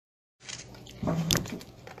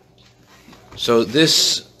So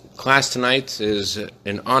this class tonight is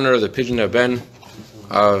in honor of the Pidyon Ben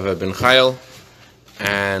of Ben Chayil,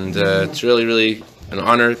 and it's really an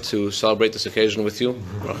honor to celebrate this occasion with you,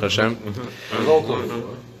 Baruch Hashem.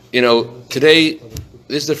 You know, today,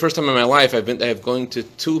 this is the first time in my life I have going to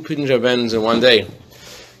two Pidyon Bens in one day.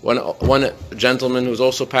 One gentleman who's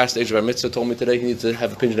also past the age of Bar Mitzvah told me today he needs to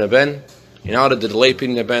have a Pidyon Ben. You know how to delay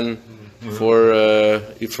Pidyon Ben for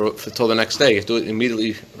till the next day. You have to do it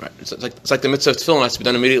immediately. Right? It's like the mitzvah of tefillin has to be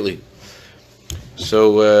done immediately.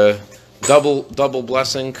 So double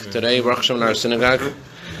blessing today, Baruch Hashem, in our synagogue.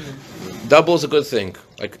 Double is a good thing.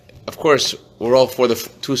 Like, of course, we're all for the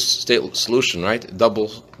two-state solution, right? Double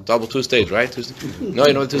two-state, right? No,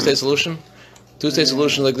 you know the two-state solution? Two-state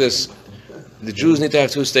solution like this. The Jews need to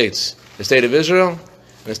have two states: the state of Israel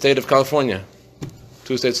and the state of California.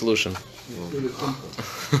 Two-state solution.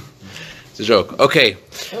 It's a joke. Okay,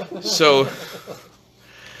 so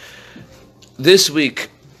this week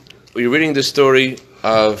we're reading the story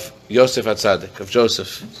of Yosef HaTzadik, of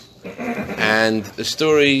Joseph, and the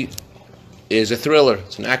story is a thriller.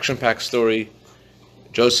 It's an action-packed story.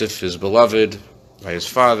 Joseph is beloved by his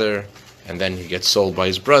father, and then he gets sold by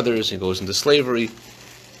his brothers. He goes into slavery.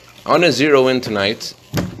 I want to zero in tonight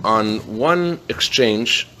on one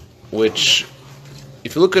exchange, which,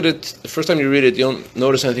 if you look at it, the first time you read it, you don't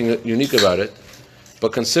notice anything unique about it.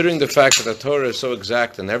 But considering the fact that the Torah is so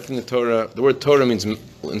exact and everything the word Torah means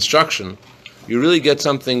instruction, you really get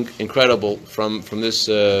something incredible from these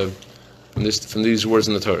words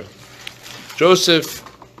in the Torah. Joseph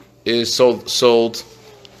is sold,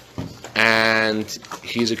 and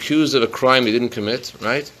he's accused of a crime he didn't commit,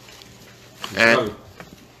 right? And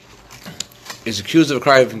he's accused of a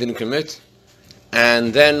crime he didn't commit,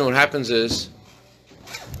 and then what happens is,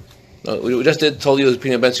 we just told you the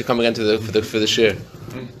Pidyon Ben should come again for the share.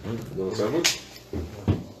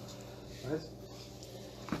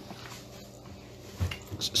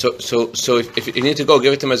 So if you need to go,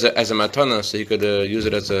 give it to him as a matana, so he could use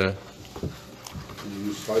it as a. You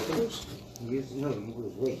use 5 minutes? No, you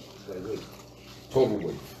use weight. Total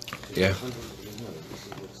weight. Yeah.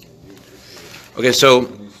 Okay, so.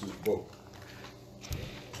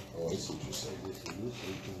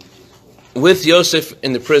 With Yosef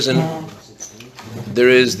in the prison, there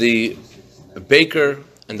is the baker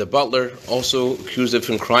and the butler, also accused of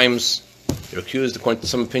different crimes. They're accused, according to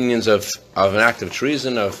some opinions, of an act of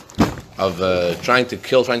treason, of trying to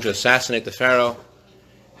assassinate the Pharaoh.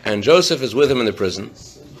 And Joseph is with him in the prison.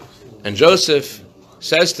 And Joseph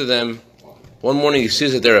says to them, one morning he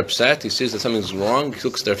sees that they're upset, he sees that something's wrong, he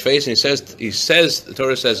looks at their face, and he says, the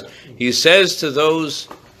Torah says, he says to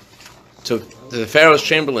the Pharaoh's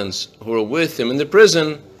chamberlains who are with him in the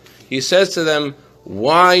prison, he says to them,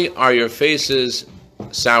 why are your faces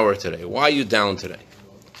sour today? Why are you down today?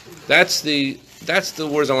 That's the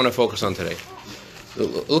words I want to focus on today.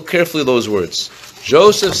 Look carefully at those words.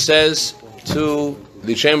 Joseph says to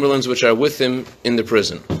the chamberlains which are with him in the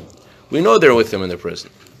prison. We know they're with him in the prison.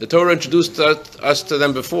 The Torah introduced us to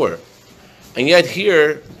them before. And yet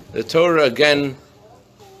here, the Torah again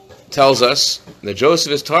tells us that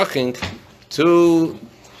Joseph is talking to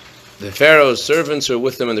the Pharaoh's servants who are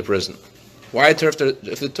with him in the prison. Why, if the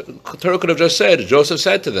Torah could have just said, Joseph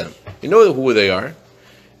said to them, you know who they are.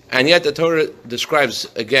 And yet the Torah describes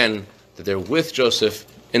again that they're with Joseph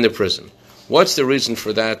in the prison. What's the reason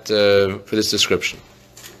for that? For this description?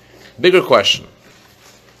 Bigger question.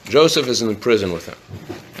 Joseph is in prison with them,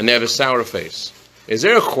 and they have a sour face. Is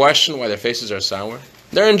there a question why their faces are sour?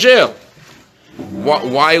 They're in jail.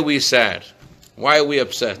 Why are we sad? Why are we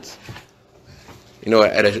upset? You know,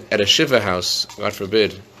 at a shiva house, God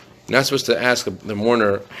forbid, you're not supposed to ask the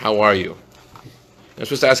mourner, how are you? You're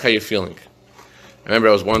supposed to ask how you're feeling. I remember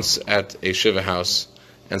I was once at a shiva house,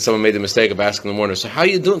 and someone made the mistake of asking the mourner, so how are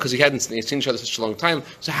you doing? Because he hadn't seen each other such a long time.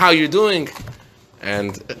 So how are you doing?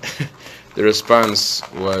 And the response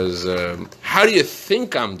was, how do you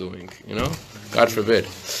think I'm doing? You know, God forbid.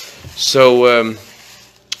 So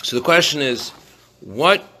the question is,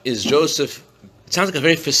 what is Joseph? It sounds like a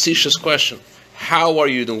very facetious question. How are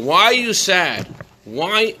you doing? Why are you sad?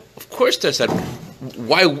 Why? Of course they're sad.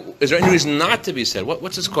 Why? Is there any reason not to be sad?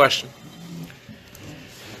 What's his question?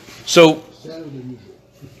 So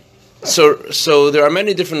there are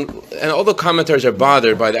many different, and all the commentaries are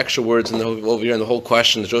bothered by the extra words over here and the whole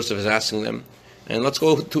question that Joseph is asking them. And let's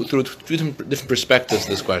go through different perspectives of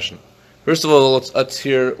this question. First of all, let's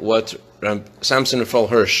hear what Samson Raphael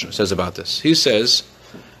Hirsch says about this. He says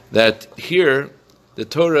that here the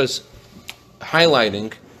Torah is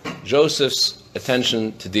highlighting Joseph's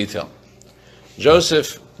attention to detail.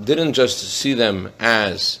 Joseph didn't just see them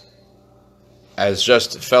as as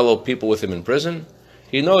just fellow people with him in prison,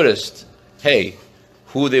 he noticed, hey,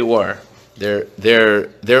 who they were.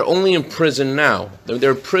 They're only in prison now.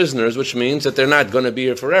 They're prisoners, which means that they're not going to be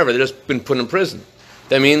here forever. They've just been put in prison.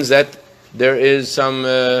 That means that there is some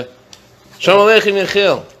Shalom Aleichem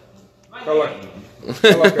Yechiel.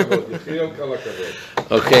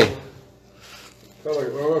 Okay.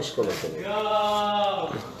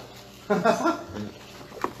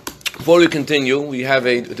 Before we continue, we have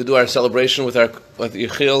to do our celebration with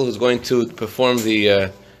Yechiel, who's going to perform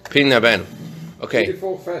the Pin Haben. Okay.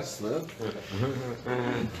 84 fast, man.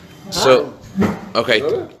 So, okay,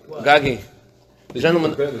 Gagi, the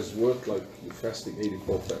gentleman. Ben is worth like you're fasting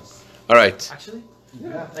 84 fast. All right. Actually?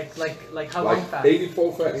 Yeah. Like how long Like fast?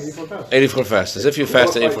 84 fast. 84 fast, as if you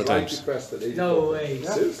fast Not 84 like times. 90 fast at 84 No fast. way.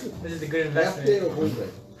 Seriously? This is a good Half day investment. or whole day?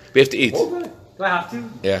 We have to eat. Whole day. Do I have to?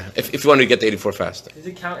 Yeah, if you want to get the 84 fast. Does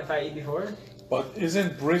it count if I eat before? But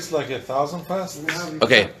isn't Bris like 1,000 fast?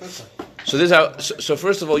 Okay. So this how. So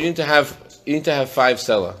first of all, you need to have 5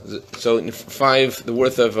 stella. So 5, the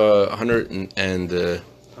worth of 100 and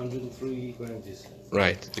 103 grams.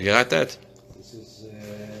 right. You got that? This is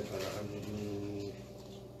about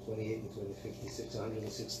 128 and 56,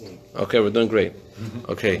 116. Okay, we're doing great.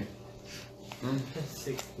 Okay.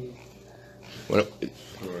 60. You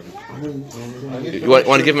want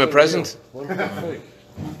to give him a present?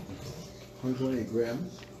 128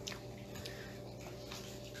 grams.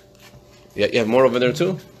 Yeah, you have more over there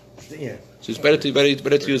too. Yeah. So it's better to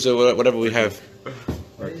use whatever we have,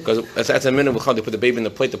 because that's a minute. They put the baby in the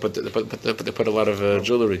plate. They put a lot of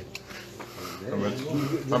jewelry. How much You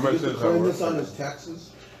is could that claim worth? this on his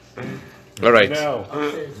taxes. All right. No.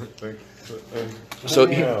 So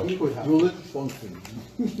No. He could do it function.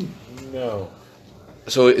 No.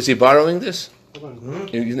 so is he borrowing this?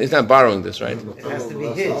 He's not borrowing this, right? It has to be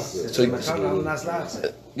his. So- So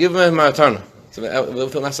Give him a matana. So, you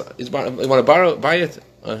want to buy it?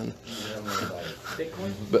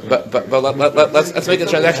 Bitcoin? But let's make a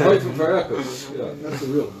transaction. It's great for Parappas. Yeah. that's the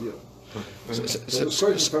real deal. It's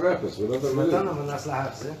great for Parappas. Whatever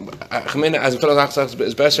Gemene, als ik gezegd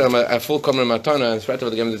is beter om een volkomen matana en spread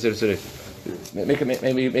over the game to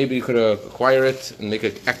maybe you could acquire it and make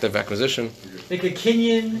an active acquisition, Like a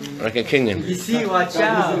Kenyan. like a Kenyan. You see, watch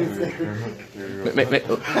out.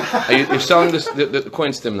 You're selling the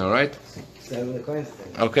coins to him now, right? Selling the coins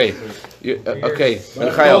thing. Okay. Okay. Those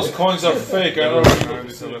Michael, coins are fake. I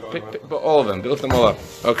don't pick all of them. Lift them all up.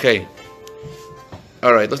 Okay.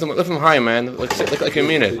 All right. Lift them high, man. Look like you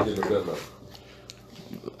mean it.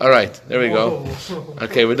 All right. There we go.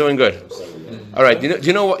 Okay, we're doing good. All right. Do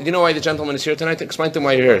you know why the gentleman is here tonight? Explain to him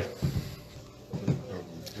why you're here.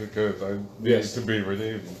 Because I need to be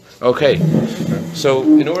redeemed. Okay. So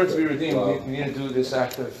in order to be redeemed, you need to do this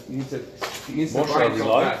act of you need to Moshe, buy are we yourself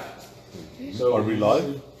live? back. So Are we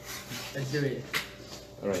live? Let's do it.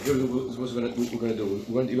 all right. Here's what we're going to do.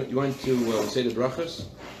 You're going to say the brachas,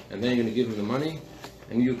 and then you're going to give him the money,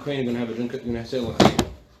 and you Ukraine are going to have a drink. You're going to say l'chaim.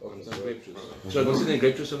 Some grape juice. So go sit in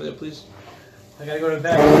grape juice over there, please. I gotta go to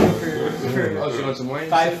bed Oh, so you want some wine?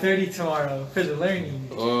 5:30 tomorrow for the learning.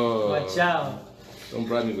 Oh. Watch out. Don't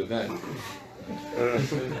bribe me with that.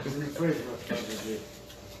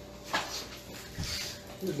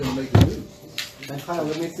 Who's gonna make the news? And Kyle,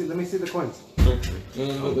 let me see the coins. No.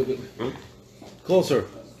 Closer.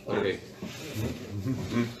 Okay. You're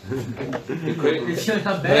feeling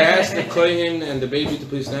not May I ask the bad. kohen and the baby to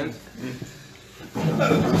please stand?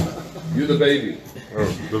 You the baby. Oh,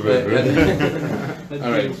 the baby.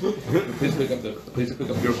 All right. Please pick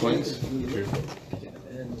up your coins.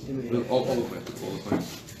 All of it. All the coins.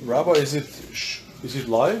 Rabbi, is it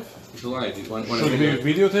live? It's alive. You want Should we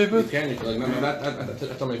videotape You it? can. You can. Like,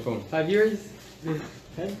 that's on my phone. 5 years?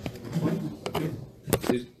 10?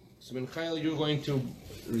 So, Michael, you're going to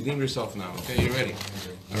redeem yourself now. Okay, you ready?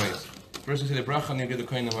 All right. First, you say the bracha, and you give the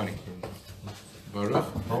coin the money. Baruch.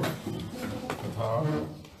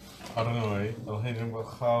 Adonai, Elohim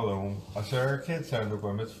B'chalom, Asher Kitzanu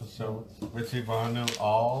B'mitzvah Mitzvahanu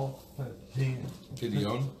Al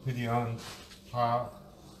Gideon. Pidyon Aben.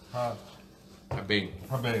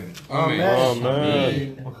 Haben.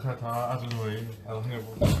 Amen. B'chata Adonai, Elohim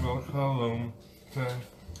B'chalom,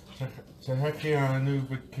 Tehekianu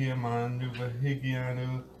B'kiyamanu B'higianu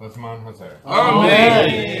L'zman Hazer.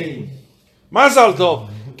 Amen. Mazal Tov!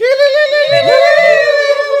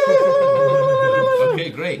 Okay,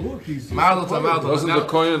 great. Mazel tov, mazel tov. Doesn't Now- the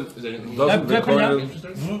coin? Doesn't the coin?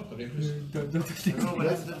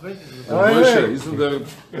 Moshe, isn't there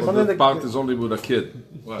the part is only with a kid?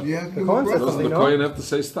 What? Yeah, Doesn't the coin have to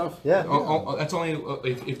say stuff? Yeah. Oh, that's only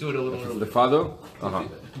if you do it a little early. The father? Uh-huh.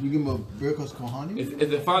 We give him a Birkos Kohani? If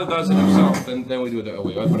the father does it himself, then we do it that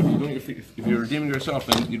way. But if you're doing if you're redeeming yourself,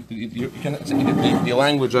 then you cannot say the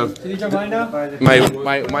language of. Did you jump right now?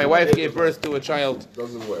 My wife gave birth to a child.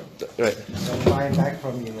 Doesn't work. Right. I'm buying back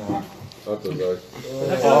from you now. Not the guy.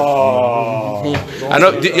 I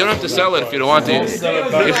know you don't have to sell it if you don't want to.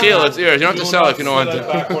 Yechiel, it's yours. You don't have to sell it if you don't want to.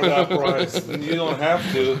 You don't have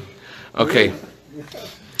to. Okay.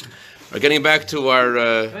 We're getting back to our.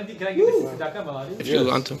 Can I give this to Daka Maladi? If you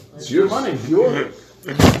want to. It's your money. It's yours.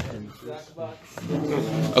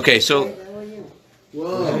 Okay, so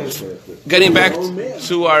getting back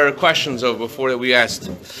to our questions of before that we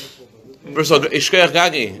asked. First of all, Ishkeach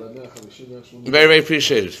Gagi, very, very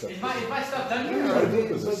appreciated. Is my stuff done here?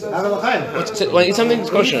 Want to eat something? It's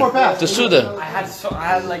kosher. The Suda. I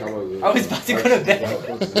had like, I was about to go to bed.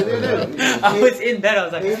 I was in bed, I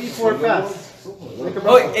was like, 84 pass.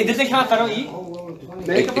 oh, it doesn't count if I don't eat?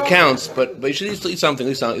 It counts, but you should eat something. At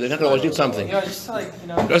least you're not going to eat something. You know, just to like, you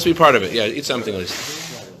know. It has to be part of it. Yeah, eat something at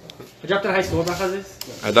least. I dropped out of high school, what about this?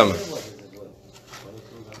 Adama.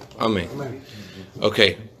 Amen.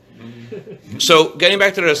 Okay. So getting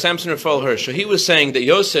back to the Samson Rafal Hirsch, so he was saying that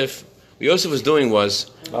Yosef, what Yosef was doing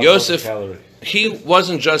was, Yosef, he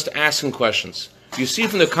wasn't just asking questions. You see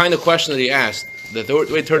from the kind of question that he asked, that the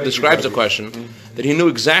way Torah describes the question, that he knew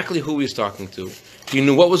exactly who he was talking to. He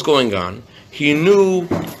knew what was going on. He knew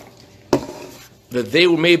that they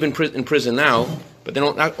may have been in prison now, but they're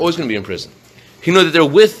not always going to be in prison. He knew that they're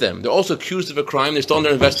with them. They're also accused of a crime. They're still under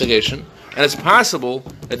investigation. And it's possible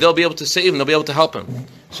that they'll be able to save him. They'll be able to help him.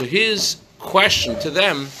 So his question to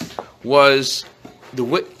them was,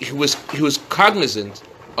 he was cognizant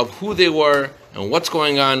of who they were and what's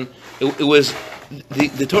going on. It was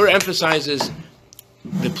the Torah emphasizes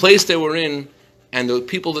the place they were in and the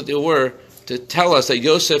people that they were to tell us that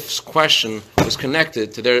Yosef's question was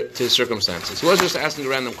connected to his circumstances. He wasn't just asking a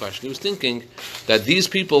random question. He was thinking that these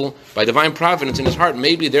people, by divine providence in his heart,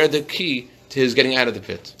 maybe they're the key to his getting out of the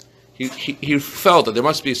pit. He felt that there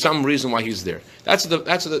must be some reason why he's there. That's what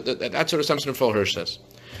Samson Rafal Hirsch says.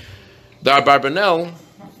 The Abarbanel,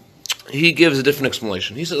 he gives a different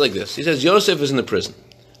explanation. He says like this. He says Yosef is in the prison.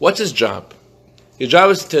 What's his job? His job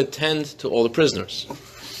is to attend to all the prisoners.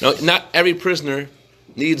 Now, not every prisoner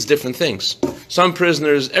needs different things. Every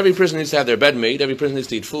prisoner needs to have their bed made, every prisoner needs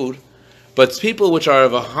to eat food, but people which are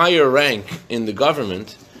of a higher rank in the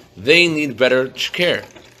government, they need better care.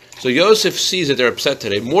 So Yosef sees that they're upset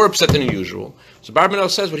today, more upset than usual. So Barbanel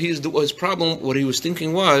says what he was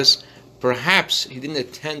thinking was, perhaps he didn't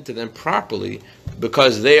attend to them properly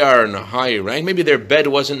because they are in a higher rank. Maybe their bed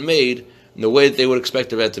wasn't made in the way that they would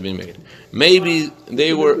expect the bed to be made. Maybe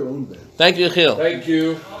they were... Thank you, Achil. Thank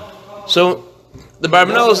you. So the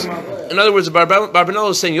Barbanel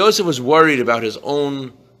is saying Yosef was worried about his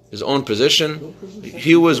own position.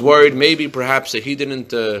 He was worried maybe perhaps that he didn't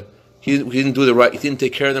do the right, he didn't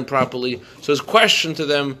take care of them properly. So his question to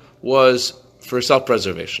them was for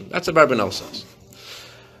self-preservation. That's what Barbanel says.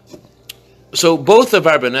 So both the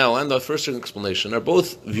Barbanel and the first explanation are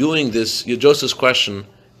both viewing this Joseph's question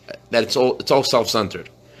that it's all self-centered.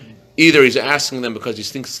 Either he's asking them because he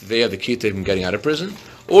thinks they have the key to him getting out of prison,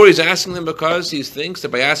 or he's asking them because he thinks that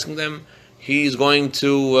by asking them he's going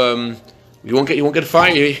to he won't get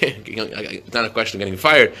fired. It's not a question of getting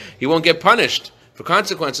fired. He won't get punished for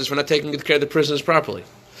consequences for not taking good care of the prisoners properly.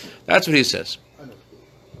 That's what he says.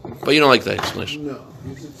 But you don't like that explanation. No,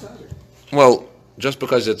 he's excited. Well, just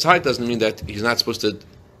because it's high doesn't mean that he's not supposed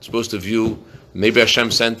to view. Maybe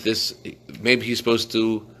Hashem sent this. Maybe he's supposed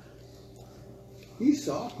to. He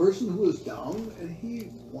saw a person who was down, and he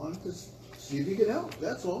wanted to see if he could help.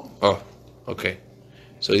 That's all. Oh, okay.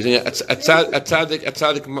 So you think a tzaddik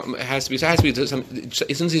has to be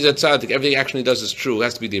since he's a tzaddik, everything action he does is true. It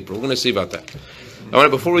has to be deeper. We're going to see about that.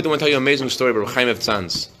 Before we do, I want to tell you an amazing story about Reb Chaim of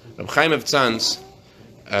Tzanz. Reb Chaim of Tzanz,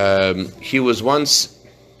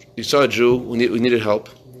 he saw a Jew who needed help.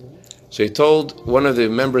 So he told one of the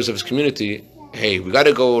members of his community, hey, we got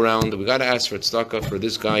to go around, we got to ask for tzedakah for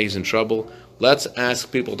this guy, he's in trouble. Let's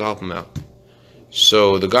ask people to help him out.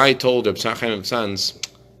 So the guy told Reb Chaim of Tzanz,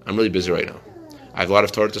 I'm really busy right now. I have a lot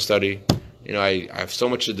of Torah to study. I have so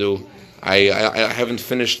much to do. I haven't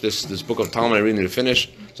finished this book of Talmud I really need to finish,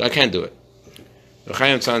 so I can't do it. Reb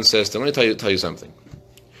Chaim of Tzanz says, let me tell you something.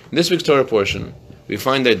 In this week's Torah portion, we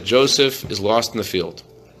find that Joseph is lost in the field,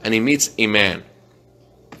 and he meets a man.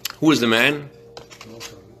 Who is the man?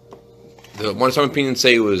 Some opinions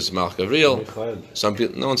say it was Malach Gavriel. Some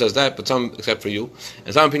people, no one says that, but some, except for you.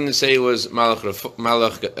 And some opinions say it was Malach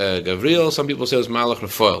Gavriel. Some people say it was Malach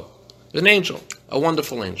Raphael. An angel, a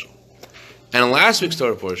wonderful angel. And in last week's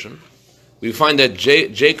Torah portion, we find that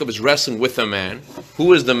Jacob is wrestling with a man.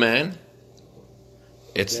 Who is the man?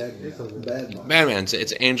 It's bad man.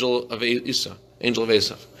 It's angel of Esau, angel of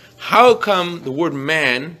Esau. How come the word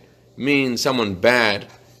man means someone bad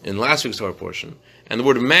in last week's Torah portion, and the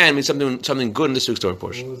word man means something good in this week's Torah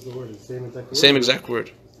portion? What was the word? Same exact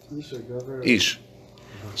word. Ish.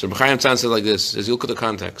 So Rabbi Chaim Tzan says like this: as you look at the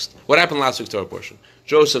context, what happened last week's Torah portion?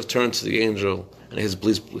 Joseph turned to the angel and he says,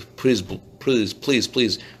 please,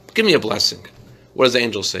 give me a blessing. What does the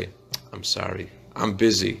angel say? I'm sorry, I'm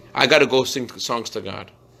busy. I got to go sing songs to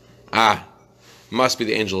God. Must be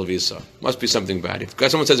the angel of Esau. Must be something bad. If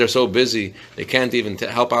someone says they're so busy they can't even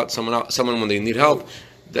help out someone when they need help,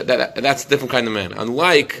 that's a different kind of man.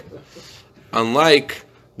 Unlike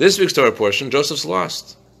this week's Torah portion, Joseph's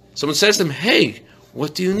lost. Someone says to him, "Hey,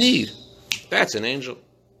 what do you need?" That's an angel.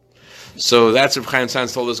 So that's what Chaim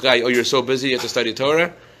Tzan told this guy. Oh, you're so busy you have to study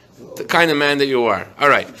Torah? The kind of man that you are. All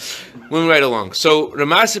right, moving right along. So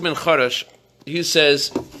Ramasi ben Charash, he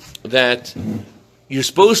says that you're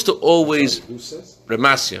supposed to always... Who says?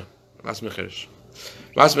 Ramasi ben Charash.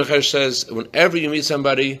 Ramasi ben Charash says, whenever you meet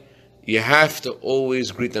somebody, you have to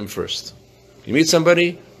always greet them first. You meet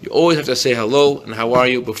somebody, you always have to say hello and how are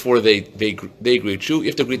you before they greet you. You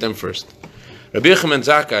have to greet them first. Rabbi Yochanan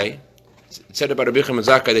Zakkai, it said about Rabbi Yochanan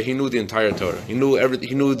Zakkai that he knew the entire Torah. He knew everything.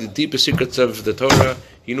 He knew the deepest secrets of the Torah.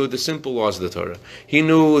 He knew the simple laws of the Torah. He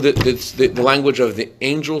knew the language of the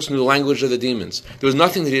angels. Knew the language of the demons. There was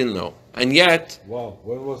nothing that he didn't know. And yet, wow,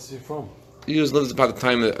 where was he from? He lived about the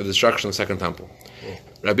time of the destruction of the Second Temple. Oh.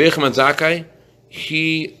 Rabbi Yochanan Zakkai,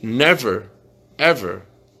 he never, ever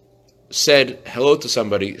said hello to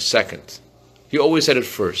somebody second. He always said it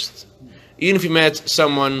first. Even if he met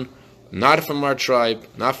someone not from our tribe,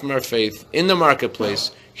 not from our faith, in the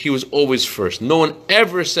marketplace, he was always first. No one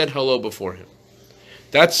ever said hello before him.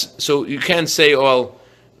 So you can't say, the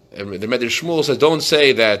Medrash Shmuel says, don't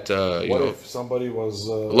say that, if somebody was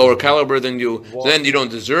lower caliber than you, then you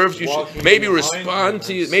don't deserve, you should maybe respond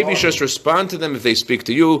to you, maybe you should just respond to them if they speak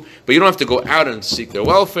to you, but you don't have to go out and seek their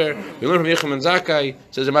welfare. We learn from Yochanan Zakkai,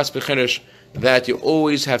 says the Mas Becherish, that you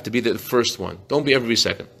always have to be the first one. Don't be every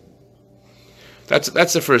second.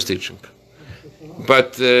 That's the first teaching.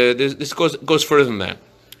 But this goes further than that.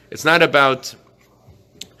 It's not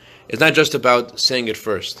just about saying it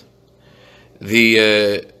first.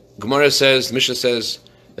 The Gemara says, the Mishnah says,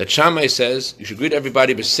 that Shammai says, you should greet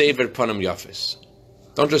everybody b'sever panim yafis.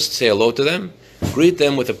 Don't just say hello to them, greet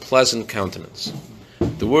them with a pleasant countenance.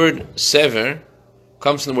 The word sever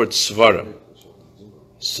comes from the word svara.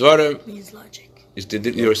 Svara means logic. Did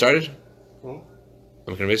you already started? I'm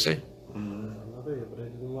going to say?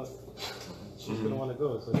 She's going to want to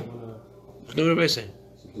go, so I don't want to... No, what say?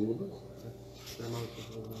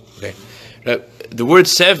 Okay. The word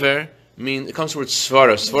sever it comes from the word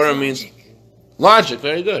svara. Svara means logic.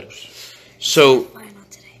 Very good. So,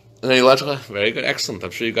 logical. Very good. Excellent.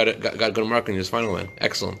 I'm sure you got a good mark in your final one.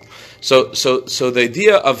 Excellent. So the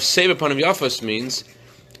idea of sever panim yafos means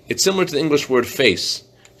it's similar to the English word face.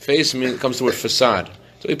 Face comes from the word facade.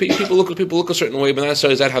 So people look a certain way, but not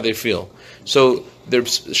necessarily is that how they feel. So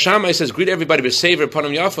Shammai says, greet everybody b'sever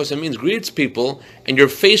panim yafos. It means greets people, and your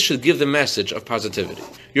face should give the message of positivity.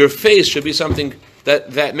 Your face should be something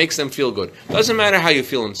that makes them feel good. Doesn't matter how you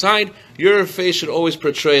feel inside, your face should always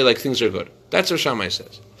portray like things are good. That's what Shammai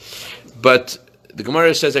says. But the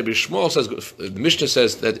Gemara says that the Mishnah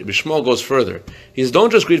says that Rabbi Shmuel goes further. He says,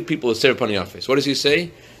 don't just greet people with sever panim yafos. What does he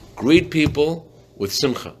say? Greet people with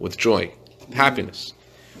simcha, with joy, happiness.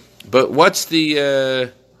 But what's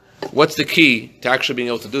the key to actually being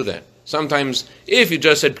able to do that? Sometimes, if you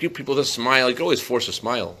just said people to smile, you can always force a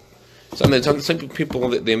smile. Some people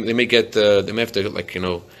they may get they may have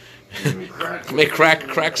to may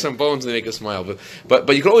crack some bones and they make a smile.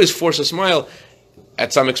 But you can always force a smile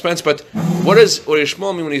at some expense. But what does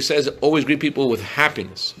Shmuel mean when he says always greet people with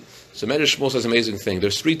happiness? So Medrash Shmuel says an amazing thing.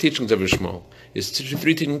 There's three teachings of Shmuel. His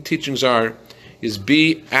three teachings is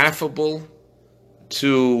be affable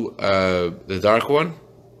to the dark one,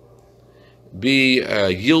 be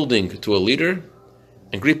yielding to a leader,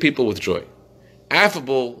 and greet people with joy.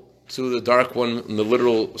 Affable to the dark one in the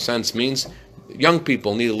literal sense means young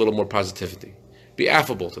people need a little more positivity. Be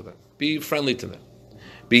affable to them. Be friendly to them.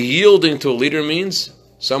 Be yielding to a leader means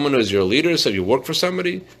someone who is your leader, so you work for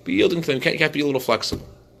somebody, be yielding to them. You can't be a little flexible.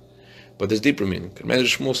 But there's deeper meaning.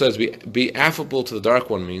 Medrash Shmuel says be affable to the dark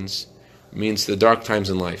one means the dark times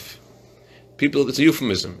in life. People, it's a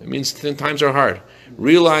euphemism. It means times are hard.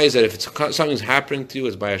 Realize that if something's happening to you,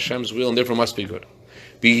 it's by Hashem's will, and therefore must be good.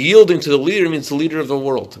 Be yielding to the leader means the leader of the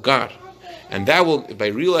world, God. And that will, by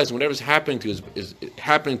realizing whatever's happening to you is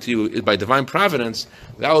happening to you is by divine providence,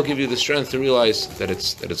 that will give you the strength to realize that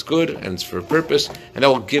it's good and it's for a purpose, and that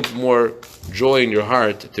will give more joy in your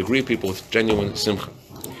heart to greet people with genuine simcha.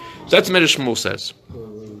 So that's what Medrash Shmuel says.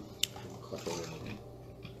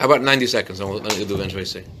 About 90 seconds. I'll let you do eventually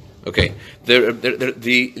say. Okay. The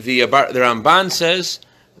Ramban says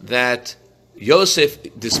that Yosef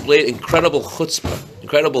displayed incredible chutzpah,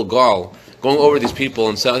 incredible gall, going over these people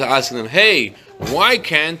and asking them, "Hey, why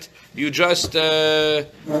can't you just? Why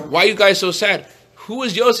are you guys so sad? Who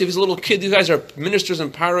is Yosef? He's a little kid. These guys are ministers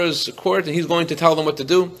in Pharaoh's court, and he's going to tell them what to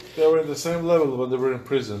do." They were in the same level when they were in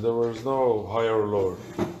prison. There was no higher or lower.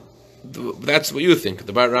 That's what you think.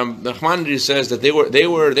 The Nachmanides says that they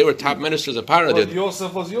were top ministers of Pharaoh. But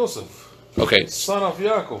Yosef was Yosef. Okay, Son of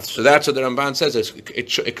Yaakov. so that's what the Ramban says.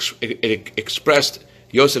 It expressed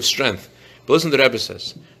Yosef's strength. But listen to the Rebbe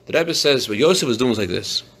says. The Rebbe says what Yosef was doing was like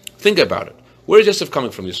this. Think about it. Where is Yosef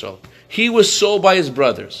coming from, Yisrael? He was sold by his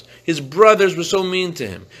brothers. His brothers were so mean to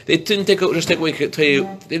him. They didn't take away. They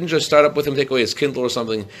didn't just start up with him, take away his kindle or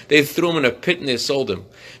something. They threw him in a pit and they sold him.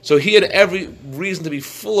 So he had every reason to be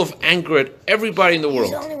full of anger at everybody in the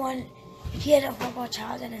world. He's the only one. He had a football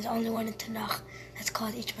child, and is the only one in Tanakh that's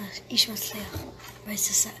called Ish Matzliach. Very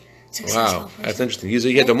successful Wow, person. that's interesting.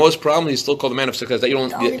 He had the most problems. He's still called the man of success.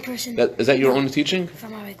 Is that your only teaching?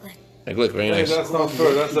 From our Glick. Look, very Hey, nice. that's not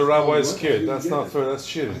fair. That's the rabbi's kid. That's not fair. That's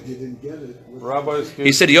cheating. He didn't get it. Rabbi's kid.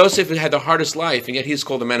 He said Yosef had the hardest life, and yet he's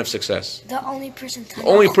called the man of success. The only person. The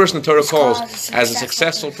only person the Torah is called calls as a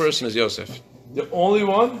successful person is Yosef. The only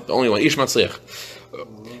one? The only one, Ish Matzliach.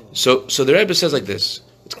 So the Rebbe says like this.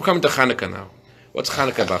 It's coming to Hanukkah now. What's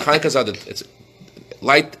Hanukkah about? Hanukkah is it's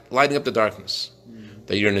lighting up the darkness.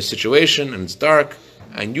 That you're in a situation and it's dark,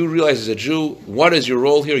 and you realize as a Jew, what is your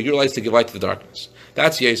role here? You realize to give light to the darkness.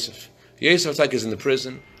 That's Yosef. Yosef is in the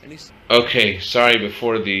prison. Okay, sorry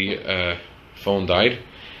before the phone died.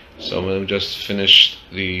 So I'm going to just finish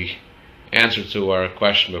the answer to our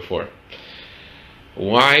question before.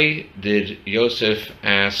 Why did Yosef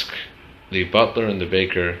ask the butler and the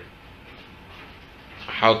baker,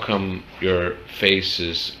 how come your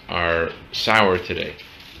faces are sour today?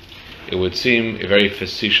 It would seem a very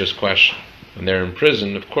facetious question. When they're in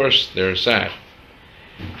prison, of course, they're sad.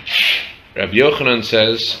 Rabbi Yochanan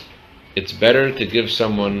says, it's better to give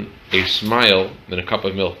someone a smile than a cup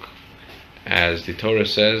of milk. As the Torah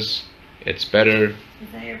says, it's better...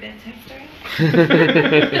 Is that your bedtime story?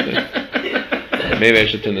 Maybe I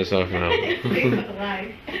should turn this off now.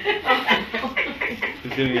 Live.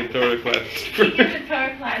 He's getting a Torah class. He gives a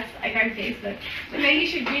Torah class like on Facebook. But maybe you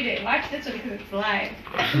should read it. Watch this one because it's live.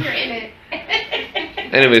 You're in it.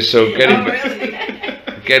 Anyway, so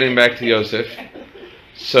Oh, getting back to Yosef.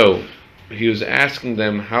 So he was asking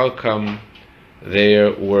them how come they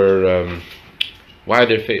were why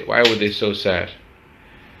were they so sad?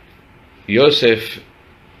 Yosef,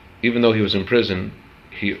 even though he was in prison,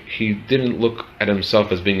 he didn't look at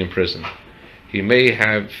himself as being in prison. He may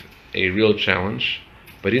have a real challenge,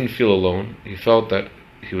 but he didn't feel alone. He felt that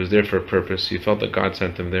he was there for a purpose. He felt that God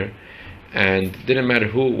sent him there, and it didn't matter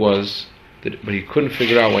who it was, but he couldn't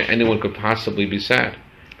figure out why anyone could possibly be sad,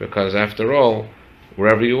 because after all,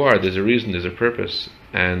 wherever you are, there's a reason, there's a purpose,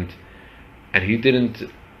 and he didn't,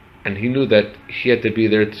 and he knew that he had to be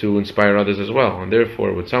there to inspire others as well. And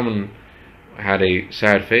therefore, when someone had a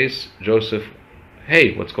sad face, Joseph,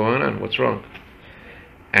 hey, what's going on? What's wrong?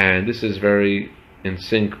 And this is very in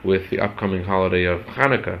sync with the upcoming holiday of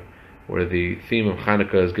Hanukkah, where the theme of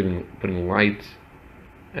Hanukkah is putting light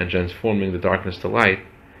and transforming the darkness to light.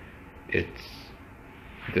 The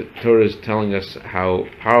Torah is telling us how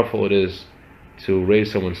powerful it is to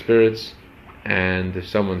raise someone's spirits, and if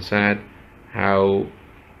someone's sad, how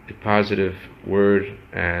a positive word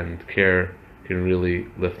and care can really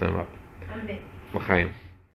lift them up. Amen. L'chaim.